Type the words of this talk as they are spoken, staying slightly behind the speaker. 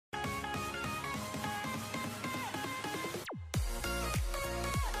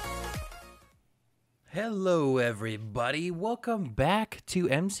Hello everybody, welcome back to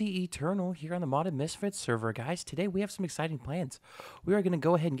MC.Eternal here on the Modded Misfits server. Guys, today we have some exciting plans. We are going to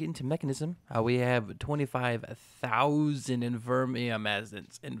go ahead and get into Mekanism. We have 25,000 Inferium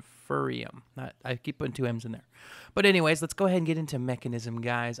essence. Inferium. I keep putting two M's in there. But anyways, let's go ahead and get into Mekanism,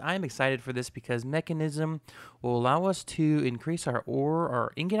 guys. I'm excited for this because Mekanism will allow us to increase our ore,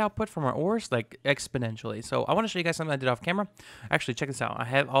 our ingot output from our ores, like exponentially. So I want to show you guys something I did off camera. Actually, check this out. I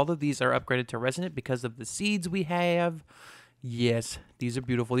have all of these are upgraded to resonant because of the seeds we have. Yes, these are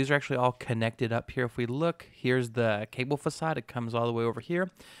beautiful. These are actually all connected up here. If we look, here's the cable facade. It comes all the way over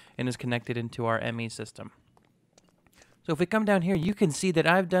here and is connected into our ME system. So if we come down here, you can see that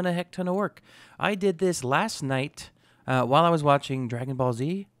I've done a heck ton of work. I did this last night while I was watching Dragon Ball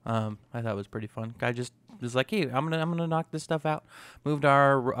Z. I thought it was pretty fun. Guy just was like, hey, I'm gonna knock this stuff out. Moved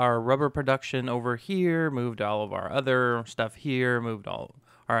our rubber production over here. Moved all of our other stuff here.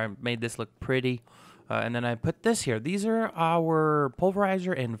 I made this look pretty. And then I put this here. These are our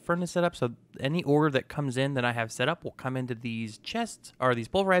pulverizer and furnace setup. So any ore that comes in that I have set up will come into these chests or these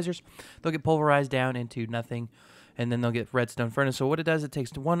pulverizers. They'll get pulverized down into nothing. And then they'll get redstone furnace. So what it does, it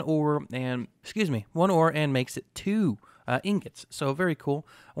takes one ore and makes it two ingots. So very cool.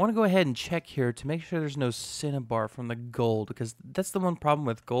 I want to go ahead and check here to make sure there's no cinnabar from the gold, because that's the one problem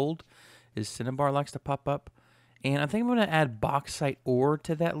with gold is cinnabar likes to pop up. And I think I'm going to add bauxite ore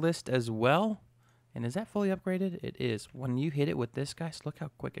to that list as well. And is that fully upgraded? It is. When you hit it with this, guys, look how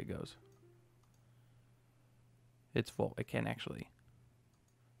quick it goes. It's full. It can actually.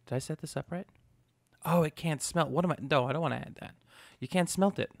 Did I set this up right? Oh, it can't smelt. What am I? No, I don't want to add that. You can't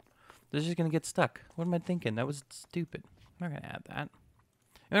smelt it. This is just going to get stuck. What am I thinking? That was stupid. I'm not going to add that.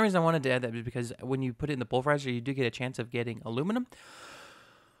 The only reason I wanted to add that is because when you put it in the pulverizer, you do get a chance of getting aluminum.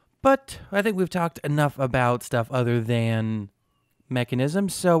 But I think we've talked enough about stuff other than Mekanism.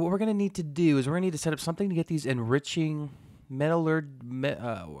 So what we're going to need to do is we're going to need to set up something to get these enriching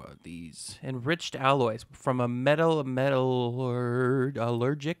these enriched alloys from a metal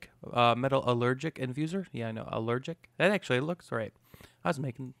allergic infuser. Yeah, I know, allergic. That actually looks right. I was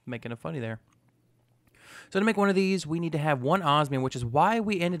making a funny there. So to make one of these, we need to have one osmium, which is why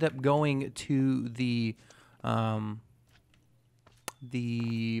we ended up going to the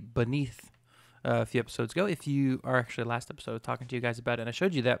beneath a few episodes ago. If you are actually last episode talking to you guys about it, and I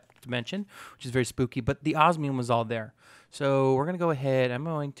showed you that dimension, which is very spooky, but the osmium was all there. So we're going to go ahead. I'm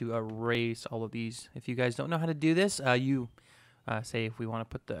going to erase all of these. If you guys don't know how to do this, you say if we want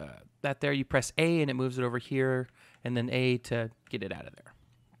to put that there, you press A and it moves it over here, and then A to get it out of there.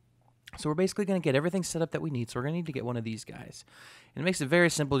 So we're basically going to get everything set up that we need. So we're going to need to get one of these guys. And it makes it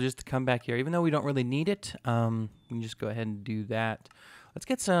very simple just to come back here. Even though we don't really need it, we can just go ahead and do that. Let's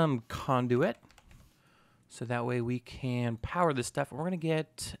get some conduit. So that way we can power this stuff. We're going to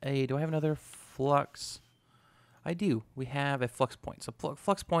get a, do I have another flux? I do. We have a flux point. So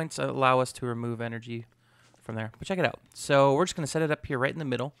flux points allow us to remove energy from there. But check it out. So we're just going to set it up here right in the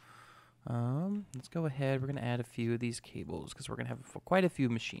middle. Let's go ahead. We're going to add a few of these cables because we're going to have quite a few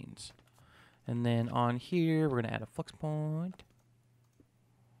machines. And then on here, we're going to add a flux point.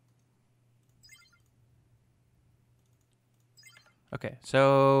 Okay,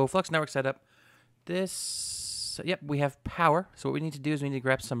 so flux network setup. Yep, we have power. So what we need to do is we need to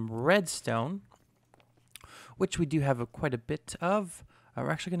grab some redstone, which we do have quite a bit of. We're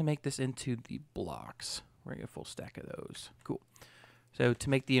actually going to make this into the blocks. We're going to get a full stack of those. Cool. So to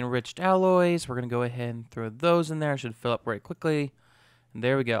make the enriched alloys, we're going to go ahead and throw those in there. It should fill up very quickly. And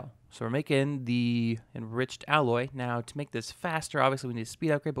there we go. So we're making the enriched alloy. Now to make this faster, obviously we need a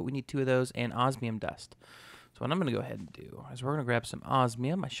speed upgrade, but we need 2 of those and osmium dust. So what I'm going to go ahead and do is we're going to grab some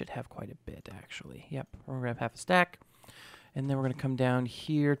osmium. I should have quite a bit, actually. Yep, we're going to grab half a stack. And then we're going to come down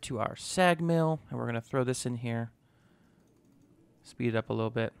here to our sag mill, and we're going to throw this in here. Speed it up a little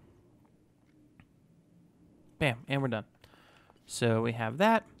bit. Bam, and we're done. So we have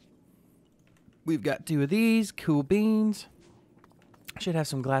that. We've got 2 of these. Cool beans. Should have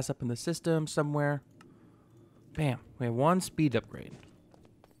some glass up in the system somewhere. Bam, we have 1 speed upgrade.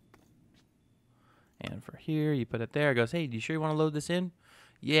 And for here, you put it there. It goes, hey, do you sure you want to load this in?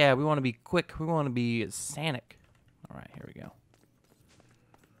 Yeah, we want to be quick. We want to be Sanic. All right, here we go.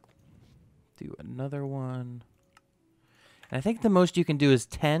 Do another one. And I think the most you can do is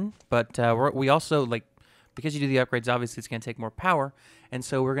 10, but we also, like, because you do the upgrades, obviously it's going to take more power. And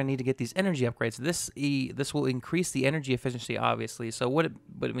so we're going to need to get these energy upgrades. This will increase the energy efficiency, obviously. So what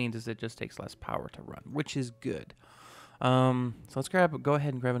it means is it just takes less power to run, which is good. So let's go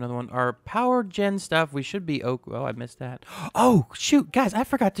ahead and grab another one. Our power gen stuff, we should be, oh, I missed that. Oh, shoot, guys, I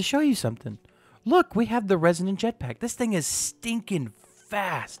forgot to show you something. Look, we have the resonant jetpack. This thing is stinking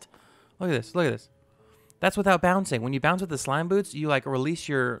fast. Look at this, look at this. That's without bouncing. When you bounce with the slime boots, you like release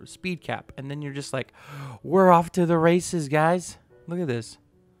your speed cap, and then you're just like, we're off to the races, guys. Look at this.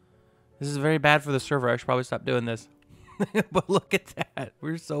 This is very bad for the server. I should probably stop doing this. But look at that.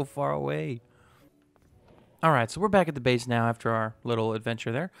 We're so far away. All right, so we're back at the base now after our little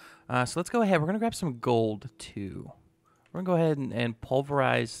adventure there. So let's go ahead. We're going to grab some gold, too. We're going to go ahead and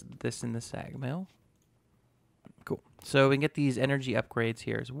pulverize this in the sag mill. Cool. So we can get these energy upgrades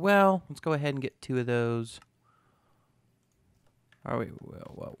here as well. Let's go ahead and get 2 of those. Are we?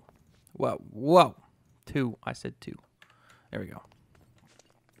 Whoa. Whoa. Whoa. 2. I said 2. There we go.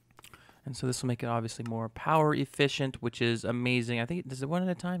 And so this will make it obviously more power efficient, which is amazing. I think, does it 1 at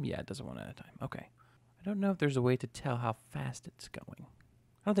a time? Yeah, it does it 1 at a time. Okay. I don't know if there's a way to tell how fast it's going.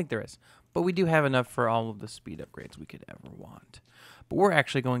 I don't think there is. But we do have enough for all of the speed upgrades we could ever want. But we're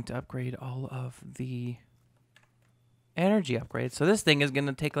actually going to upgrade all of the energy upgrades. So this thing is going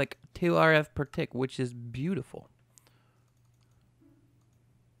to take like 2 RF per tick, which is beautiful.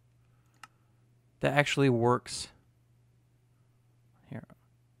 That actually works. Here.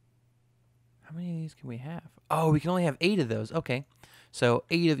 How many of these can we have? Oh, we can only have 8 of those. Okay. So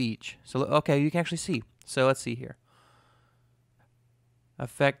 8 of each. So, okay, you can actually see. So let's see here.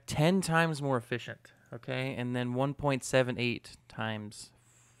 Effect 10 times more efficient. Okay. And then 1.78 times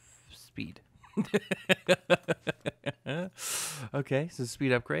speed. Okay. So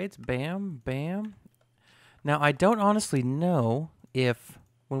speed upgrades. Bam. Bam. Now, I don't honestly know if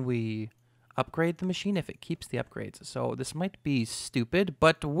when we upgrade the machine, if it keeps the upgrades. So this might be stupid,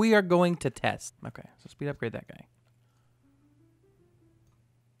 but we are going to test. Okay. So speed upgrade that guy.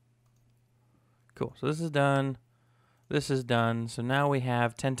 Cool. So this is done. This is done. So now we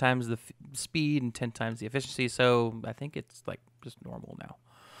have 10 times the speed and 10 times the efficiency. So I think it's like just normal now.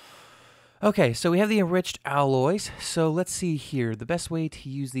 Okay, so we have the enriched alloys. So let's see here. The best way to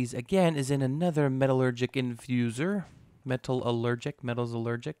use these again is in another metallurgic infuser. Metals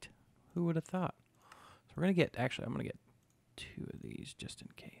allergic. Who would have thought? So we're going to get, actually, I'm going to get 2 of these just in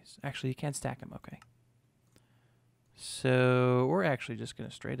case. Actually, you can't stack them. Okay. So we're actually just going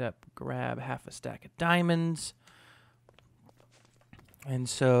to straight up grab half a stack of diamonds. And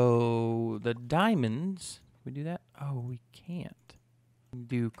so the diamonds, we do that? Oh, we can't.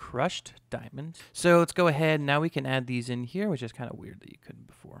 Do crushed diamonds. So let's go ahead. Now we can add these in here, which is kind of weird that you couldn't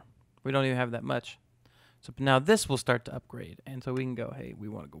before. We don't even have that much. So now this will start to upgrade. And so we can go, hey, we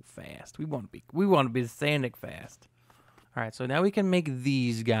want to go fast. We want to be Sonic fast. All right, so now we can make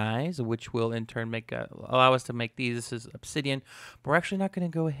these guys, which will in turn make allow us to make these. This is obsidian. But we're actually not going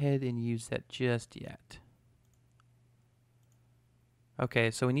to go ahead and use that just yet. Okay,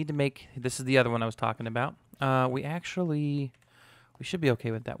 so we need to make, this is the other one I was talking about. We should be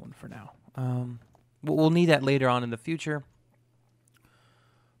okay with that one for now. We'll need that later on in the future.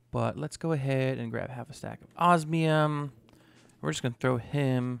 But let's go ahead and grab half a stack of osmium. We're just going to throw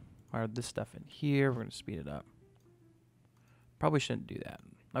him, or this stuff in here. We're going to speed it up. Probably shouldn't do that.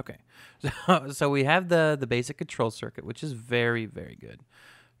 Okay. So we have the basic control circuit, which is very, very good.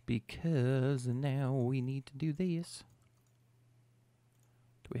 Because now we need to do this.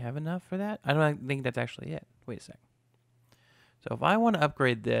 Do we have enough for that? I don't think that's actually it. Wait a sec. So if I want to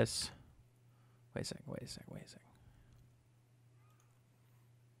upgrade this, wait a sec.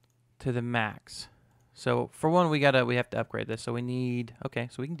 To the max. So for one, we have to upgrade this. So we need, okay,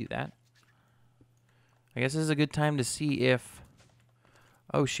 so we can do that. I guess this is a good time to see if,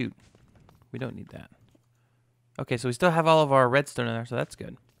 oh shoot, we don't need that. Okay, so we still have all of our redstone in there, so that's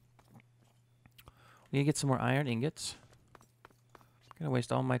good. We need to get some more iron ingots. I'm gonna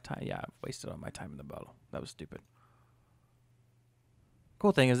waste all my time. Yeah, I've wasted all my time in the bottle. That was stupid.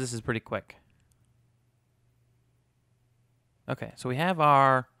 Cool thing is this is pretty quick. Okay, so we have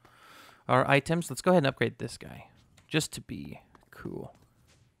our items. Let's go ahead and upgrade this guy, just to be cool.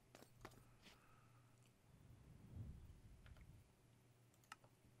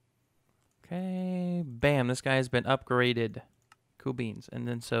 Okay, bam, this guy has been upgraded. Cool beans. And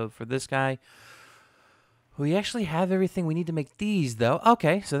then so for this guy, we actually have everything we need to make these, though.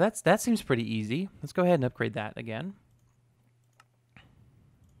 Okay, so that seems pretty easy. Let's go ahead and upgrade that again.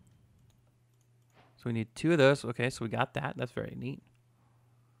 So we need 2 of those. Okay, so we got that. That's very neat.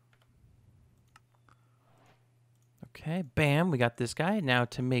 Okay, bam, we got this guy. Now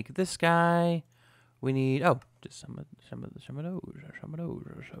to make this guy, we need, oh, just some of those.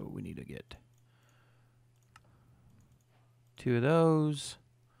 So we need to get 2 of those,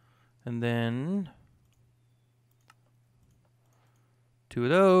 and then 2 of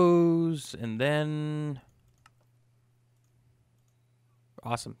those, and then,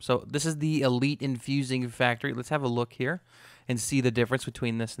 Awesome. So this is the Elite Infusing Factory. Let's have a look here and see the difference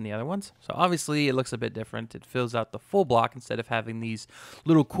between this and the other ones. So obviously it looks a bit different. It fills out the full block instead of having these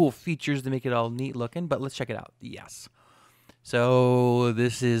little cool features to make it all neat looking, but let's check it out. Yes. So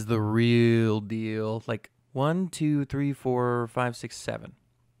this is the real deal. Like 1, 2, 3, 4, 5, 6, 7.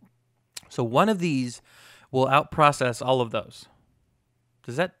 So one of these will outprocess all of those.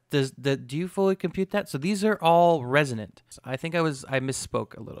 Do you fully compute that? So these are all resonant. I think I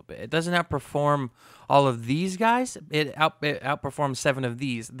misspoke a little bit. It doesn't outperform all of these guys. It outperforms 7 of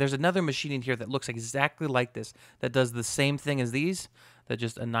these. There's another machine in here that looks exactly like this that does the same thing as these that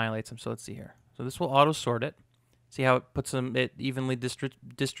just annihilates them. So let's see here. So this will auto sort it. See how it puts them? It evenly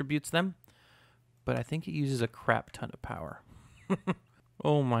distributes them. But I think it uses a crap ton of power.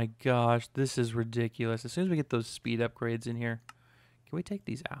 Oh my gosh, this is ridiculous. As soon as we get those speed upgrades in here. Can we take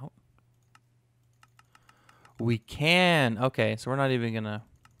these out? We can. Okay, so we're not even gonna...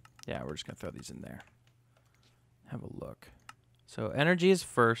 Yeah, we're just gonna throw these in there. Have a look. So energy is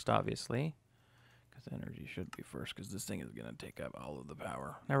first, obviously. Because energy should be first, because this thing is gonna take up all of the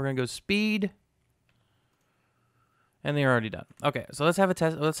power. Now we're gonna go speed. And they're already done. Okay, so let's have a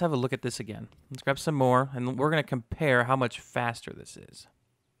test. Let's have a look at this again. Let's grab some more, and we're gonna compare how much faster this is.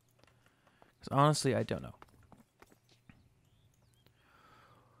 Because honestly, I don't know.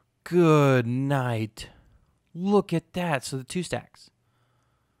 Good night. Look at that. So the 2 stacks.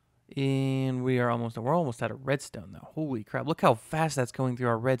 And we're almost out of redstone though. Holy crap. Look how fast that's going through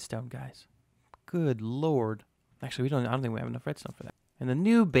our redstone, guys. Good lord. Actually, I don't think we have enough redstone for that. In the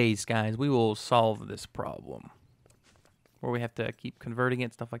new base, guys, we will solve this problem. Where we have to keep converting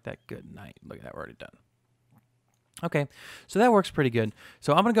it, stuff like that. Good night. Look at that, we're already done. Okay, so that works pretty good.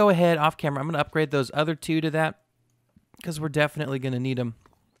 So I'm going to go ahead off camera. I'm going to upgrade those other 2 to that. Because we're definitely going to need them.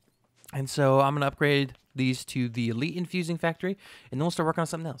 And so I'm going to upgrade these to the Elite Infusing Factory, and then we'll start working on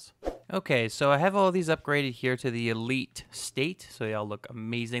something else. Okay, so I have all of these upgraded here to the Elite state, so they all look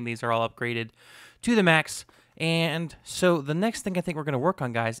amazing. These are all upgraded to the max. And so the next thing I think we're going to work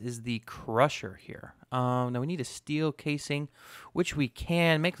on, guys, is the Crusher here. Now we need a steel casing, which we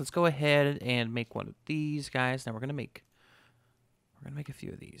can make. Let's go ahead and make one of these, guys. Now we're going to make a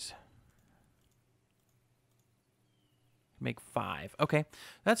few of these. Make 5. Okay,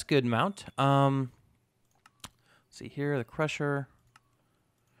 that's a good amount. Let's see here, the Crusher.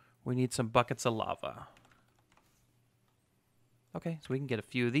 We need some buckets of lava. Okay, so we can get a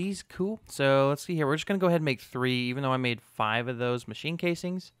few of these. Cool. So let's see here. We're just going to go ahead and make 3, even though I made 5 of those machine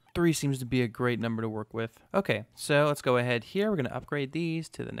casings. 3 seems to be a great number to work with. Okay, so let's go ahead here. We're going to upgrade these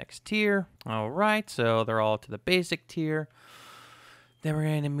to the next tier. All right, so they're all to the basic tier. Then we're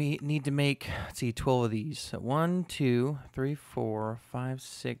going to need to make, let's see, 12 of these. So 1, 2, 3, 4, 5,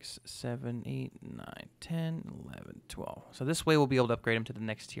 6, 7, 8, 9, 10, 11, 12. So this way we'll be able to upgrade them to the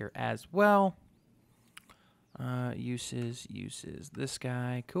next tier as well. Uses, this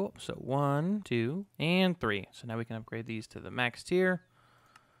guy. Cool. So 1, 2, and 3. So now we can upgrade these to the max tier.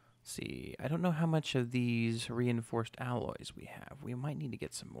 Let's see, I don't know how much of these reinforced alloys we have. We might need to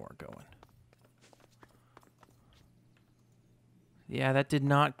get some more going. Yeah, that did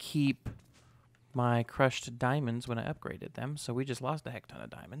not keep my crushed diamonds when I upgraded them, so we just lost a heck ton of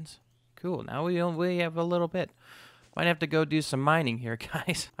diamonds. Cool, now we have a little bit. Might have to go do some mining here,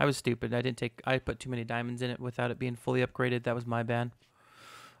 guys. I was stupid. I put too many diamonds in it without it being fully upgraded. That was my bad.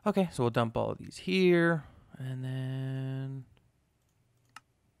 Okay, so we'll dump all of these here, and then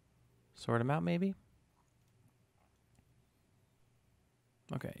sort them out maybe.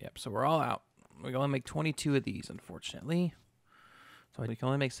 Okay, yep, so we're all out. We can only make 22 of these, unfortunately. So we can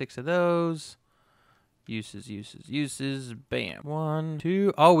only make 6 of those. Uses. Bam. 1,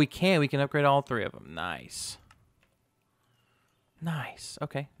 2. Oh, we can. We can upgrade all 3 of them. Nice. Nice.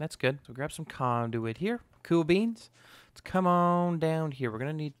 Okay, that's good. So grab some conduit here. Cool beans. Let's come on down here. We're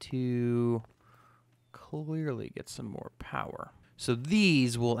going to need to clearly get some more power. So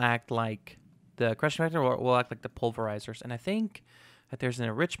these will act like the crushing factory will act like the pulverizers. And I think that there's an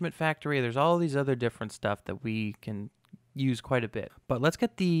enrichment factory. There's all these other different stuff that we can use quite a bit. But let's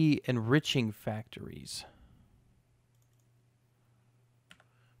get the enriching factories.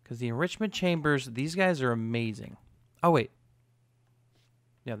 Because the enrichment chambers, these guys are amazing. Oh, wait.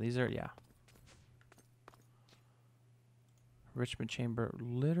 Yeah, these are, yeah. Enrichment chamber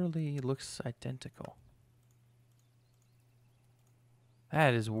literally looks identical.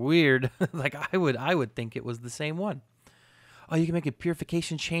 That is weird. Like, I would think it was the same one. Oh, you can make a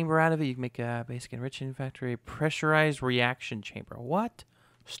purification chamber out of it. You can make a basic enriching factory, pressurized reaction chamber. What?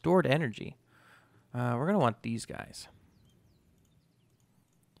 Stored energy. We're going to want these guys.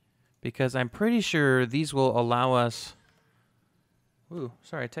 Because I'm pretty sure these will allow us... Ooh,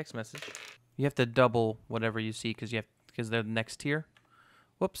 sorry, text message. You have to double whatever you see because they're the next tier.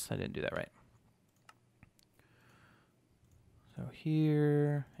 Whoops, I didn't do that right. So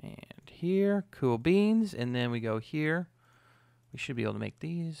here and here, cool beans, and then we go here. We should be able to make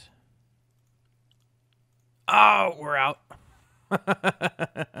these. Oh, we're out.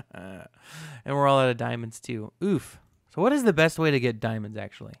 And we're all out of diamonds too. Oof. So what is the best way to get diamonds,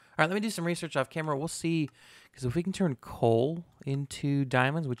 actually? All right, let me do some research off camera. We'll see, because if we can turn coal into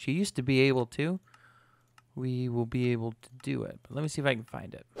diamonds, which you used to be able to, we will be able to do it. But let me see if I can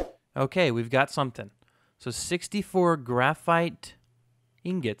find it. Okay, we've got something. So 64 graphite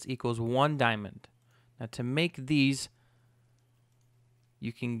ingots equals 1 diamond. Now to make these,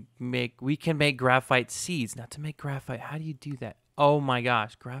 we can make graphite seeds. Now to make graphite, how do you do that? Oh my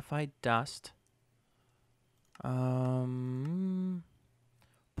gosh, graphite dust.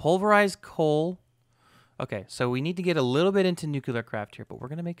 Pulverized coal. Okay, so we need to get a little bit into nuclear craft here, but we're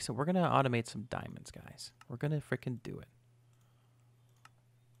gonna automate some diamonds, guys. We're gonna freaking do it.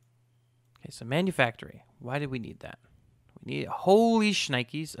 Okay, so manufactory. Why did we need that? We need holy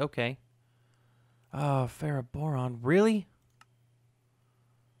shnikes. Okay. Oh, ferroboron. Really?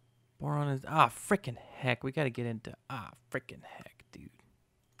 Boron is freaking heck. We gotta get into freaking heck, dude.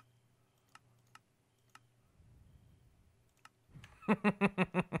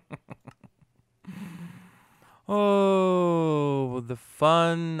 Oh, the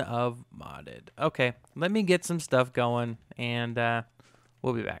fun of modded. Okay, let me get some stuff going, and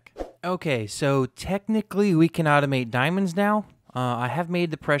we'll be back. Okay, so technically we can automate diamonds now. I have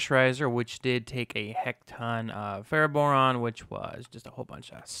made the pressurizer, which did take a heck ton of ferroboron, which was just a whole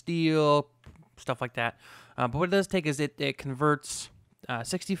bunch of steel, stuff like that. But what it does take is it converts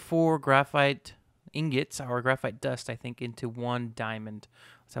 64 graphite ingots, or graphite dust, I think, into 1 diamond.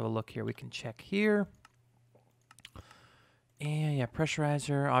 Let's have a look here. We can check here. And yeah,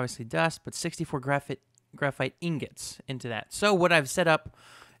 pressurizer, obviously dust, but 64 graphite ingots into that. So what I've set up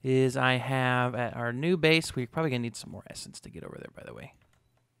is I have at our new base, we're probably going to need some more essence to get over there, by the way.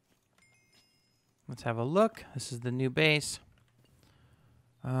 Let's have a look. This is the new base.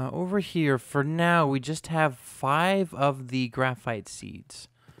 Over here, for now, we just have 5 of the graphite seeds.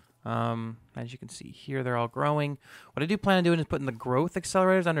 As you can see here, they're all growing. What I do plan on doing is putting the growth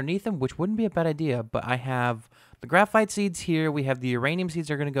accelerators underneath them, which wouldn't be a bad idea, but I have the graphite seeds here. We have the uranium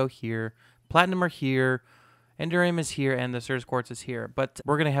seeds are going to go here. Platinum are here. Endurium is here, and the Certus quartz is here. But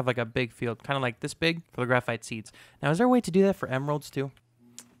we're going to have like a big field, kind of like this big, for the graphite seeds. Now, is there a way to do that for emeralds too?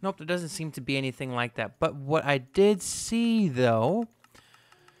 Nope, there doesn't seem to be anything like that. But what I did see, though,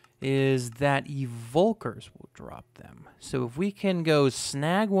 is that evulkers will drop them. So if we can go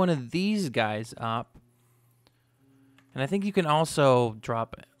snag one of these guys up, and I think you can also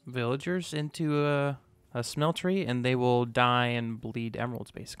drop villagers into a smeltery, and they will die and bleed emeralds,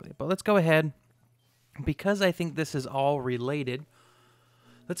 basically. But let's go ahead. Because I think this is all related,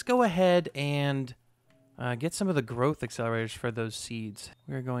 let's go ahead and get some of the growth accelerators for those seeds.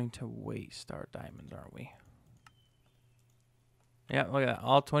 We're going to waste our diamonds, aren't we? Yeah, look at that.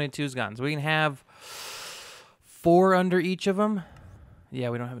 All 22's gone. So we can have 4 under each of them. Yeah,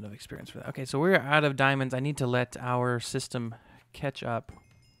 we don't have enough experience for that. Okay, so we're out of diamonds. I need to let our system catch up,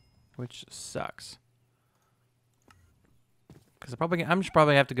 which sucks. Because I'm just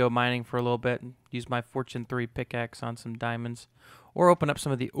probably have to go mining for a little bit and use my Fortune 3 pickaxe on some diamonds. Or open up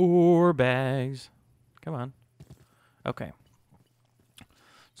some of the ore bags. Come on. Okay.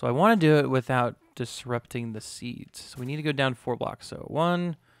 So I want to do it without disrupting the seeds. So we need to go down 4 blocks. So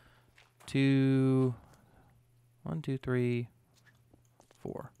 1, 2, 3,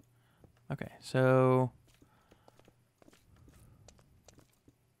 4. Okay, so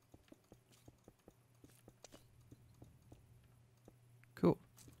cool.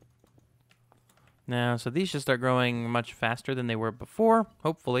 Now, so these should start growing much faster than they were before,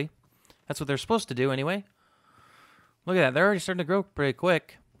 hopefully. That's what they're supposed to do anyway. Look at that. They're already starting to grow pretty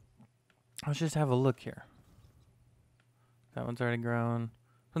quick. Let's just have a look here. That one's already grown.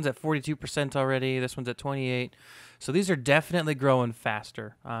 This one's at 42% already. This one's at 28%. So these are definitely growing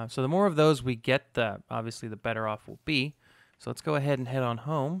faster. So the more of those we get, obviously the better off we'll be. So let's go ahead and head on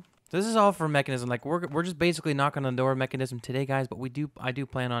home. So this is all for Mekanism. Like we're just basically knocking on the door of Mekanism today, guys. But I do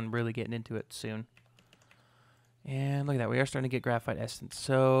plan on really getting into it soon. And look at that. We are starting to get graphite essence.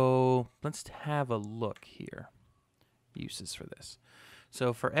 So let's have a look here. Uses for this.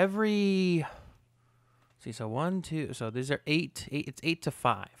 So for every, see, so 1, 2, so these are 8, it's 8 to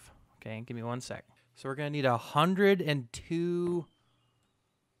 5. Okay, give me 1 sec. So we're going to need 102,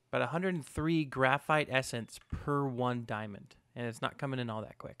 about 103 graphite essence per 1 diamond. And it's not coming in all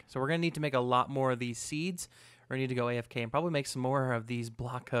that quick. So we're going to need to make a lot more of these seeds. or need to go AFK and probably make some more of these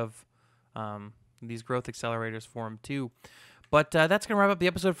block of these growth accelerators for him too. But that's going to wrap up the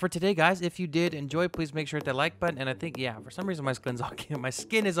episode for today, guys. If you did enjoy, please make sure to hit that like button. And I think, yeah, for some reason my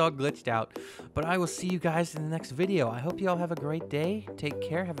skin is all glitched out. But I will see you guys in the next video. I hope you all have a great day. Take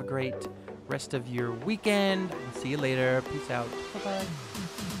care. Have a great rest of your weekend. See you later. Peace out.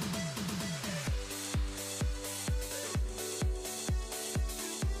 Bye-bye.